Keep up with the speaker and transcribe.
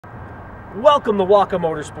Welcome to Waka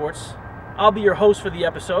Motorsports. I'll be your host for the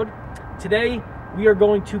episode. Today we are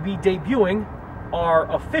going to be debuting our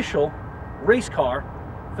official race car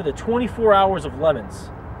for the 24 Hours of Lemons.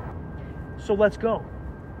 So let's go.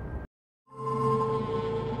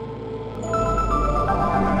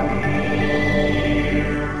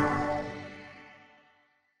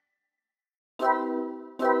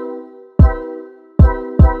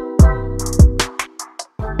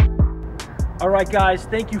 Alright guys,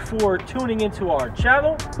 thank you for tuning into our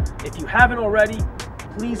channel. If you haven't already,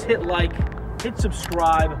 please hit like, hit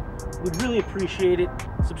subscribe. We'd really appreciate it.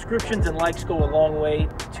 Subscriptions and likes go a long way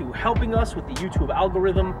to helping us with the YouTube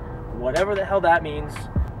algorithm, whatever the hell that means.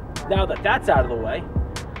 Now that that's out of the way,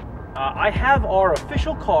 I have our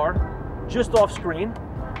official car just off screen.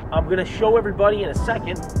 I'm going to show everybody in a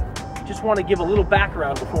second. Just want to give a little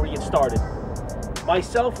background before we get started.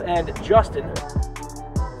 Myself and Justin,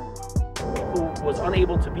 who was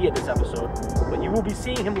unable to be at this episode, but you will be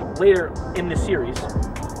seeing him later in this series,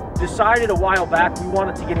 decided a while back we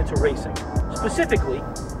wanted to get into racing. Specifically,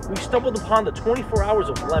 we stumbled upon the 24 Hours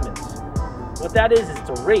of Lemons. What that is it's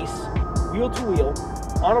a race, wheel to wheel,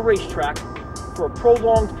 on a racetrack for a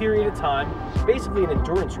prolonged period of time, basically an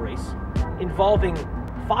endurance race, involving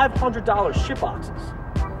 $500 ship boxes.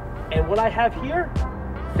 And what I have here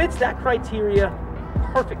fits that criteria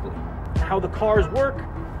perfectly. How the cars work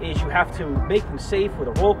is you have to make them safe with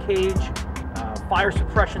a roll cage, fire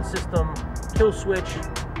suppression system, kill switch,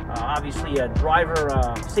 obviously a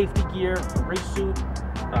driver safety gear, a race suit,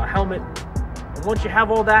 helmet. And once you have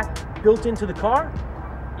all that built into the car,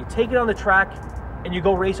 you take it on the track and you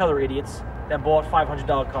go race other idiots that bought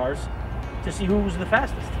 $500 cars to see who was the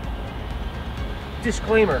fastest.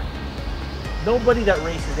 Disclaimer, nobody that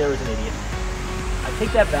races there is an idiot. I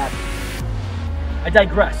take that back. I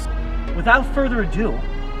digress. Without further ado,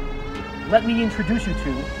 let me introduce you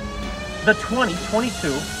to the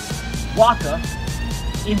 2022 Waka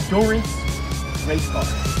Endurance Race Car.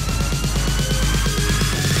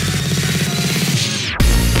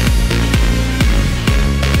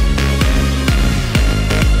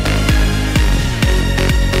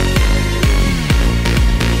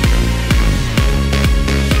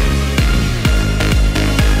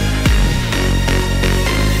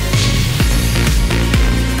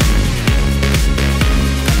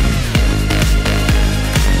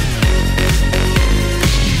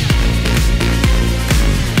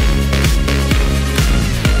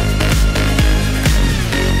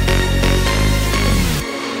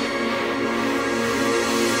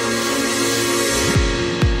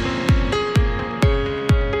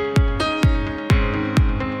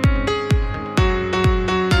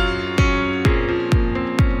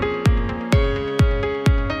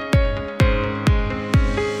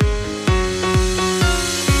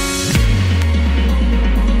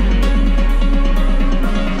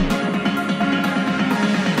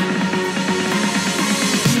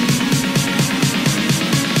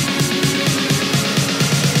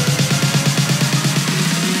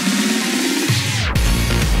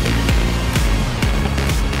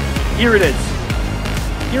 Here it is.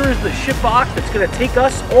 Here is the ship box that's going to take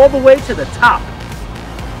us all the way to the top.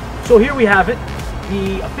 So here we have it,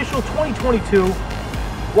 the official 2022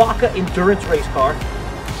 Waka Endurance Race Car.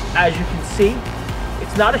 As you can see,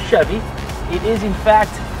 it's not a Chevy. It is in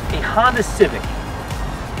fact a Honda Civic.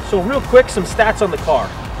 So real quick, some stats on the car.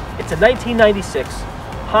 It's a 1996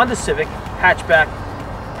 Honda Civic hatchback.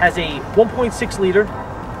 Has a 1.6 liter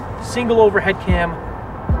single overhead cam,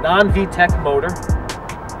 non-VTEC motor.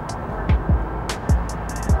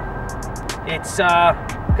 It's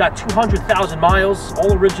got 200,000 miles,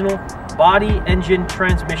 all original, body, engine,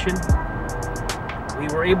 transmission. We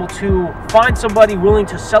were able to find somebody willing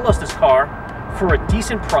to sell us this car for a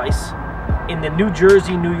decent price in the New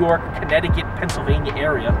Jersey, New York, Connecticut, Pennsylvania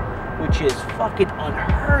area, which is fucking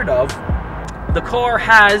unheard of. The car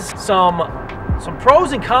has some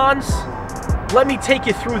pros and cons. Let me take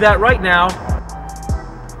you through that right now.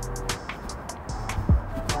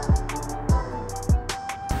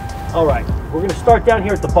 All right, we're going to start down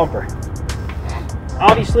here at the bumper.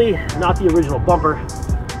 Obviously, not the original bumper.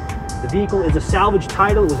 The vehicle is a salvage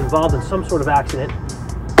title. It was involved in some sort of accident.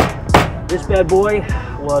 This bad boy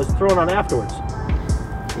was thrown on afterwards.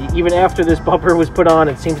 Even after this bumper was put on,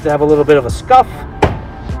 it seems to have a little bit of a scuff.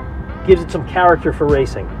 Gives it some character for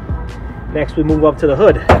racing. Next, we move up to the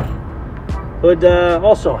hood. Hood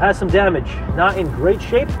also has some damage. Not in great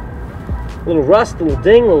shape. A little rust, a little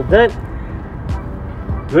ding, a little dent.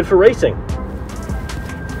 Good for racing.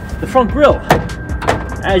 The front grille,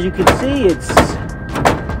 as you can see, it's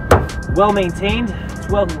well maintained. It's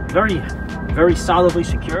very solidly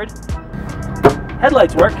secured.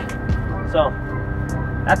 Headlights work. So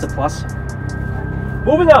that's a plus.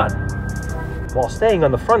 Moving on. While staying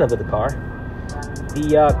on the front end of the car,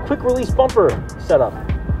 the quick release bumper setup.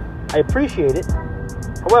 I appreciate it.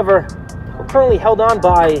 However, we're currently held on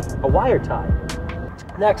by a wire tie.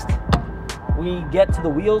 Next, we get to the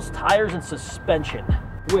wheels, tires, and suspension,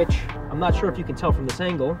 which I'm not sure if you can tell from this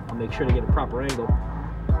angle. I'll make sure to get a proper angle.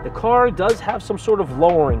 The car does have some sort of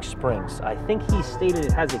lowering springs. I think he stated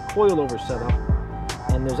it has a coilover setup,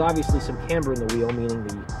 and there's obviously some camber in the wheel, meaning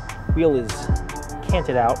the wheel is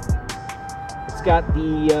canted out. It's got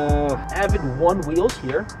the Avid 1 wheels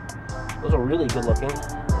here. Those are really good looking.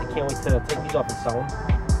 I can't wait to take these off and sell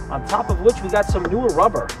them. On top of which we got some newer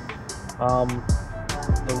rubber.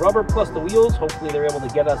 The rubber plus the wheels, hopefully they're able to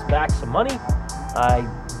get us back some money. I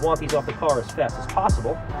want these off the car as fast as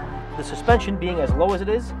possible. The suspension, being as low as it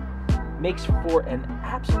is, makes for an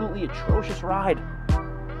absolutely atrocious ride.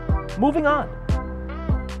 Moving on.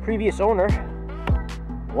 Previous owner,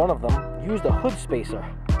 one of them, used a hood spacer.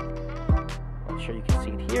 Not sure you can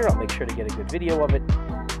see it here. I'll make sure to get a good video of it.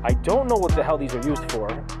 I don't know what the hell these are used for.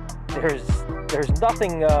 There's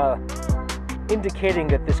nothing indicating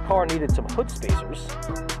that this car needed some hood spacers.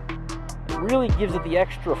 It really gives it the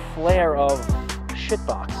extra flair of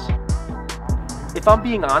shitbox. If I'm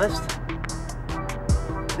being honest,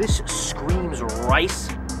 this screams rice,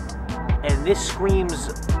 and this screams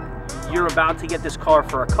you're about to get this car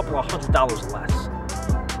for a couple of $100 less.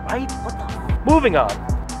 Right? What the? Moving on.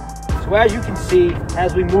 So as you can see,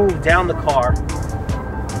 as we move down the car,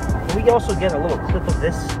 can we also get a little clip of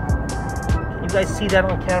this? Can you guys see that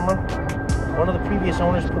on camera? One of the previous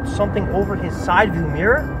owners put something over his side view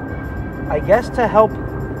mirror, I guess to help,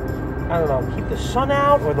 I don't know, keep the sun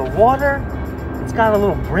out or the water. It's got a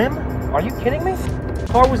little brim. Are you kidding me? The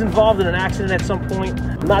car was involved in an accident at some point.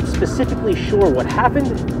 I'm not specifically sure what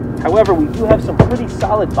happened. However, we do have some pretty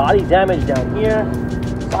solid body damage down here.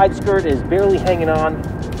 Side skirt is barely hanging on.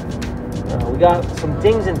 We got some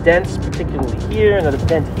dings and dents, particularly here, another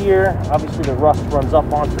dent here. Obviously the rust runs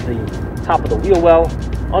up onto the top of the wheel well.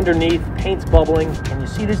 Underneath, paint's bubbling. Can you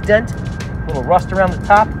see this dent? A little rust around the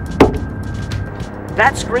top.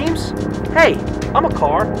 That screams, hey, I'm a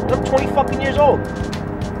car and I'm 20 fucking years old.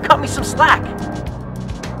 Cut me some slack.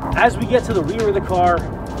 As we get to the rear of the car,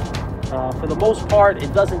 for the most part,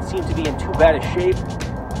 it doesn't seem to be in too bad a shape.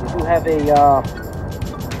 We do have a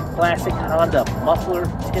classic Honda muffler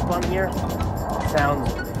tip on here. It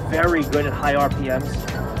sounds very good at high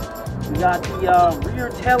RPMs. We got the rear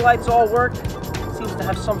taillights all work. It seems to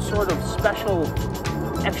have some sort of special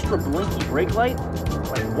extra blinky brake light,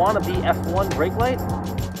 like wannabe F1 brake light.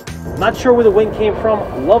 Not sure where the wing came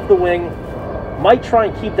from. Love the wing. Might try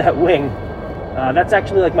and keep that wing. That's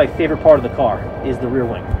actually like my favorite part of the car, is the rear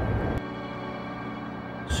wing.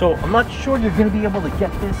 So I'm not sure you're going to be able to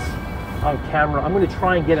get this on camera. I'm going to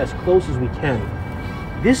try and get as close as we can.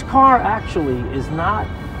 This car actually is not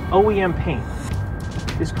OEM paint.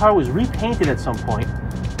 This car was repainted at some point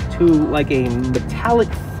to like a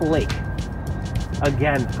metallic flake.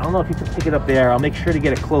 Again, I don't know if you can pick it up there. I'll make sure to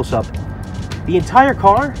get a close-up. The entire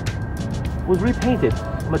car was repainted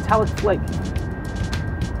metallic flake.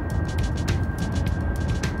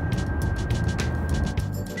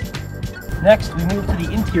 Next, we move to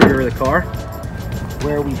the interior of the car,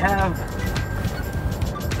 where we have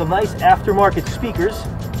some nice aftermarket speakers.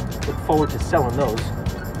 Look forward to selling those.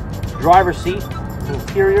 Driver's seat, the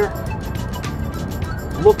interior.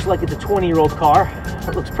 Looks like it's a 20-year-old car.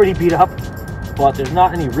 It looks pretty beat up, but there's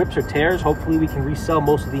not any rips or tears. Hopefully we can resell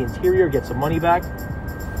most of the interior, get some money back.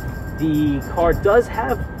 The car does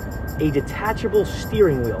have a detachable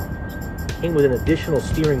steering wheel. It came with an additional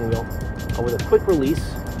steering wheel with a quick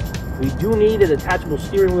release. We do need a detachable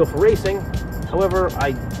steering wheel for racing. However,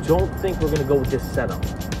 I don't think we're going to go with this setup.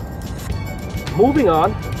 Moving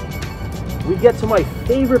on, we get to my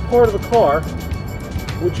favorite part of the car,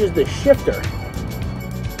 which is the shifter.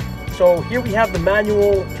 So here we have the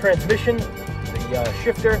manual transmission, the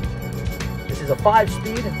shifter. This is a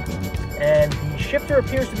 5-speed, and the shifter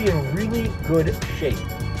appears to be in really good shape.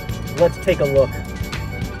 Let's take a look.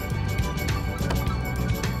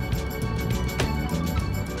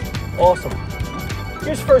 Awesome.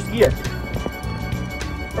 Here's first gear.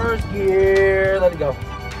 First gear, let it go.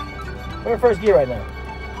 We're in first gear right now.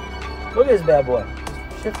 Look at this bad boy.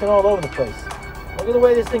 Just shifting all over the place. Look at the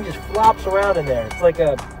way this thing just flops around in there. It's like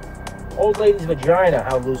a old lady's vagina,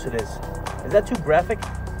 how loose it is. Is that too graphic?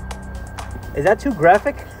 Is that too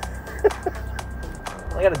graphic?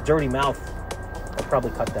 I got a dirty mouth. I'll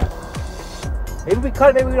probably cut that. Maybe we cut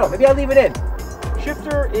it, maybe we don't. Maybe I'll leave it in.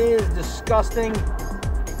 Shifter is disgusting.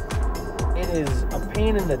 It is a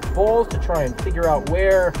pain in the balls to try and figure out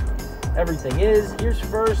where everything is. Here's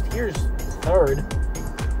first, here's third.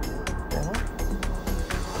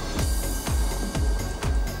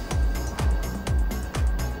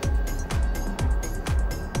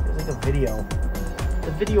 There's like a video.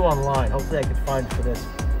 The video online. Hopefully I can find it for this.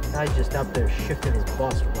 Guy's just out there shifting his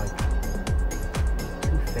bus with like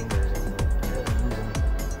 2 fingers and barely using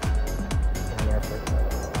any effort.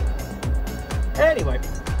 Anyway,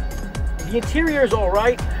 the interior is all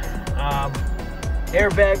right.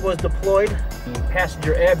 Airbag was deployed. The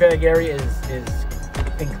passenger airbag area is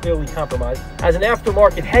been clearly compromised. Has an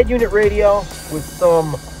aftermarket head unit radio with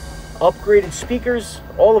some upgraded speakers,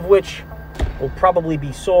 all of which will probably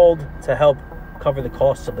be sold to help cover the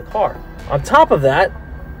costs of the car. On top of that,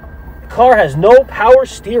 the car has no power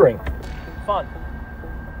steering. Fun.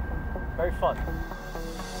 Very fun.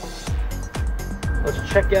 Let's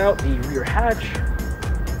check out the rear hatch.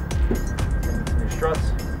 New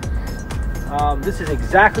struts. This is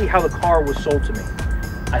exactly how the car was sold to me.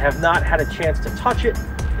 I have not had a chance to touch it.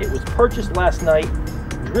 It was purchased last night,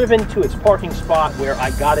 driven to its parking spot where I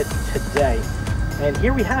got it today. And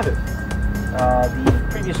here we have it. The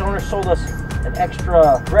previous owner sold us an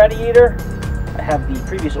extra radiator. I have the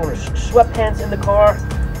previous owner's sweatpants in the car.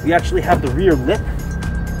 We actually have the rear lip.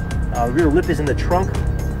 The rear lip is in the trunk.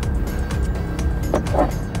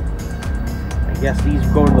 I guess these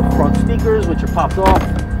go to the front speakers, which are popped off.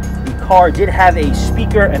 The car did have a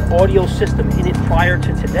speaker and audio system in it prior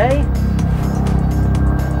to today.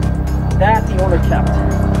 That the owner kept.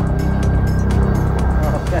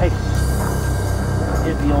 Okay.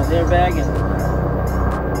 Here's the old airbag and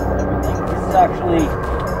everything. This is actually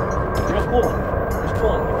real cooling. Just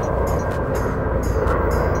cooling.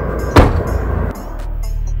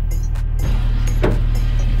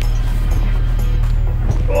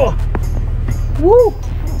 Oh! Woo!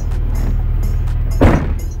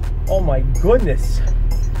 Oh my goodness.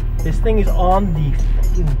 This thing is on the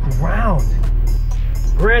fucking ground.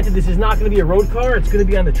 Granted, this is not going to be a road car. It's going to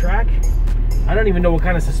be on the track. I don't even know what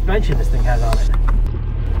kind of suspension this thing has on it.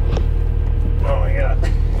 Oh my god.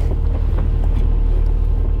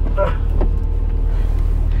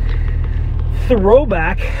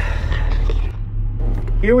 Throwback.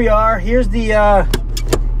 Here we are. Here's the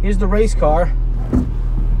race car.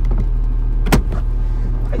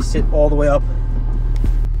 I sit all the way up.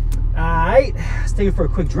 Alright, let's take it for a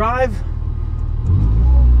quick drive.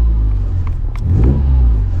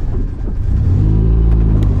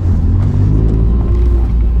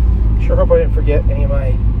 Sure hope I didn't forget any of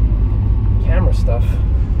my camera stuff.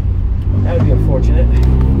 That would be unfortunate.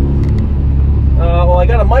 Well, I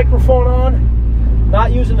got a microphone on.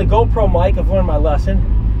 Not using the GoPro mic. I've learned my lesson.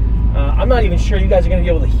 I'm not even sure you guys are going to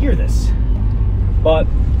be able to hear this. But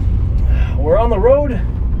we're on the road.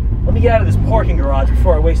 Let me get out of this parking garage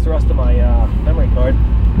before I waste the rest of my memory card.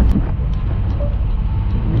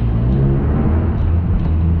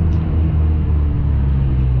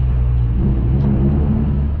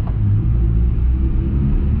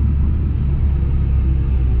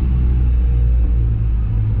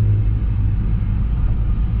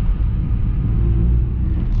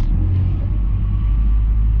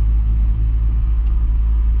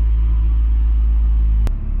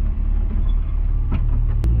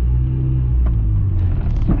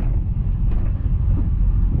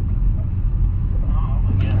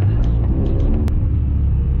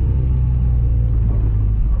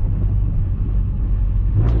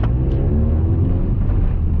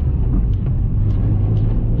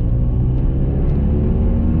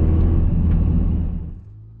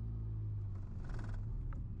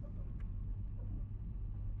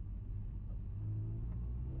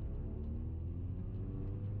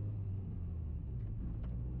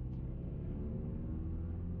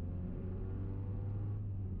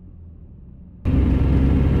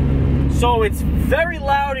 So it's very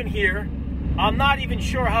loud in here. I'm not even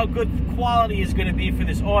sure how good the quality is going to be for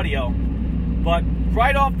this audio. But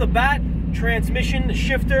right off the bat, transmission, the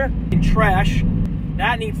shifter, in trash.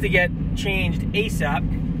 That needs to get changed ASAP.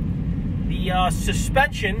 The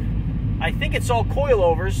suspension, I think it's all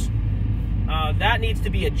coilovers. That needs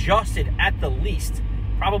to be adjusted at the least.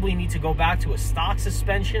 Probably need to go back to a stock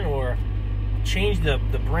suspension or change the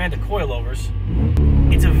brand of coilovers.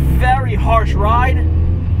 It's a very harsh ride.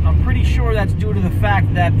 I'm pretty sure that's due to the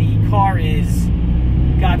fact that the car is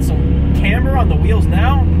got some camber on the wheels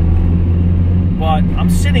now, but I'm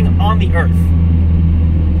sitting on the earth.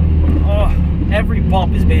 Oh, every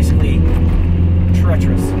bump is basically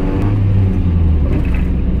treacherous.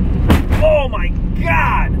 Oh my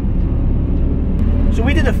God! So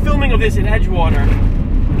we did the filming of this in Edgewater,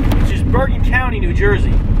 which is Bergen County, New Jersey.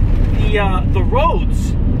 The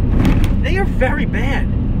roads, they are very bad.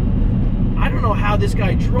 know how this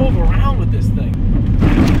guy drove around with this thing.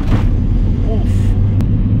 Oof.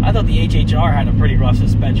 I thought the HHR had a pretty rough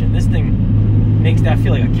suspension. This thing makes that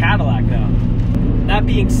feel like a Cadillac now. That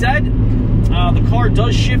being said, the car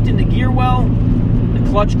does shift into gear well. The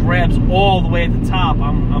clutch grabs all the way at the top.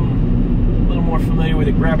 I'm a little more familiar with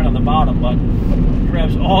it grabbing on the bottom, but it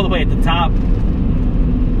grabs all the way at the top.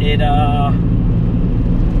 It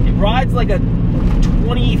rides like a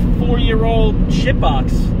 24-year-old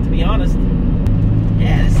shitbox, to be honest.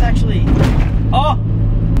 Yeah, this actually... Oh!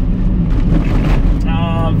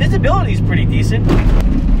 Visibility is pretty decent.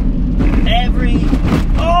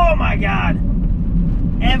 Oh my God!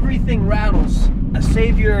 Everything rattles.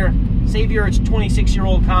 Save your it's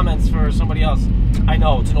 26-year-old comments for somebody else. I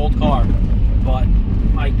know, it's an old car, but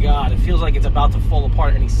my God, it feels like it's about to fall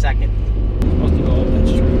apart any second. I'm supposed to go up that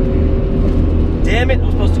street. Damn it, I'm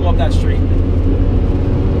supposed to go up that street.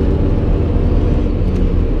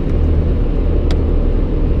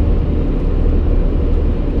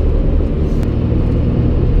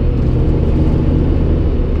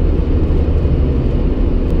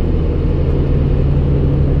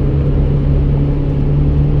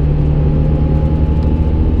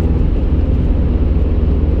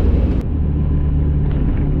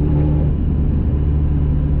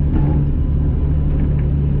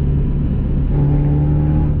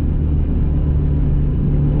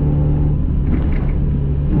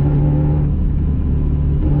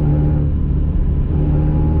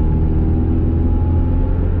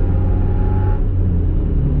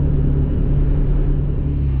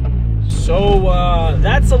 So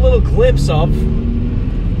that's a little glimpse of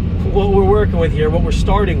what we're working with here, what we're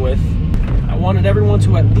starting with. I wanted everyone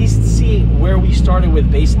to at least see where we started with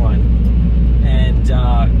baseline. And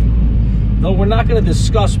though we're not going to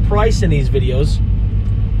discuss price in these videos,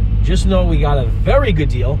 just know we got a very good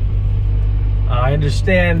deal. I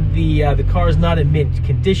understand the car is not in mint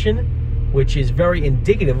condition, which is very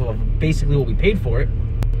indicative of basically what we paid for it.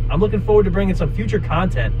 I'm looking forward to bringing some future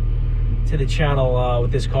content to the channel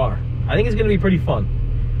with this car. I think it's going to be pretty fun.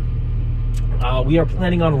 We are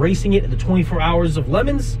planning on racing it in the 24 hours of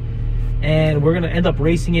Lemons, and we're going to end up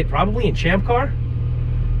racing it probably in Champ Car.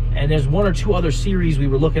 And there's one or two other series we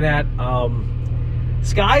were looking at.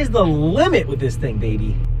 Sky's the limit with this thing,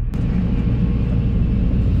 baby.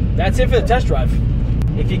 That's it for the test drive.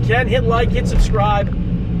 If you can, hit like, hit subscribe.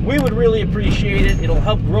 We would really appreciate it. It'll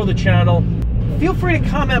help grow the channel. Feel free to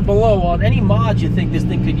comment below on any mods you think this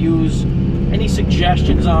thing could use, any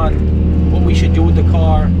suggestions on what we should do with the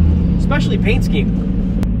car, especially paint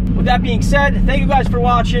scheme. With that being said, thank you guys for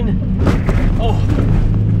watching.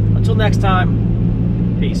 Until next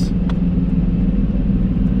time, peace.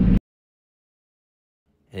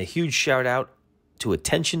 And a huge shout out to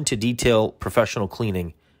Attention to Detail Professional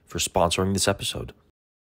Cleaning for sponsoring this episode.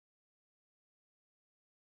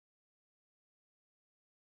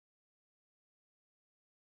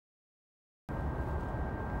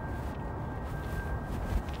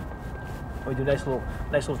 We do a nice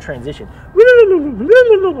little transition.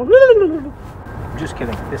 Just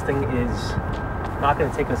kidding. This thing is not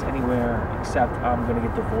going to take us anywhere except I'm going to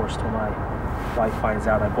get divorced when my wife finds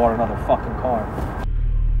out I bought another fucking car.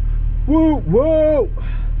 Whoa, whoa!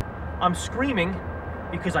 I'm screaming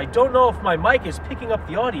because I don't know if my mic is picking up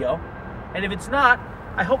the audio, and if it's not,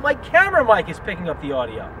 I hope my camera mic is picking up the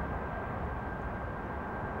audio.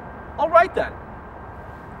 All right then.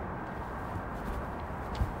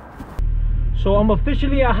 So I'm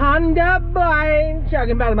officially a Honda boy,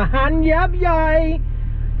 talking about my Honda boy,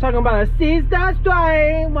 talking about a sister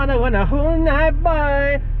story, wanna a whole night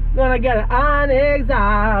boy, gonna get it on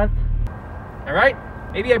exhaust. All right,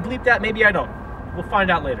 maybe I bleep that, maybe I don't. We'll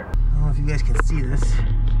find out later. I don't know if you guys can see this.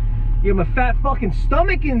 You have my fat fucking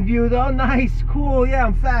stomach in view though, nice, cool, yeah,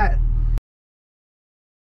 I'm fat.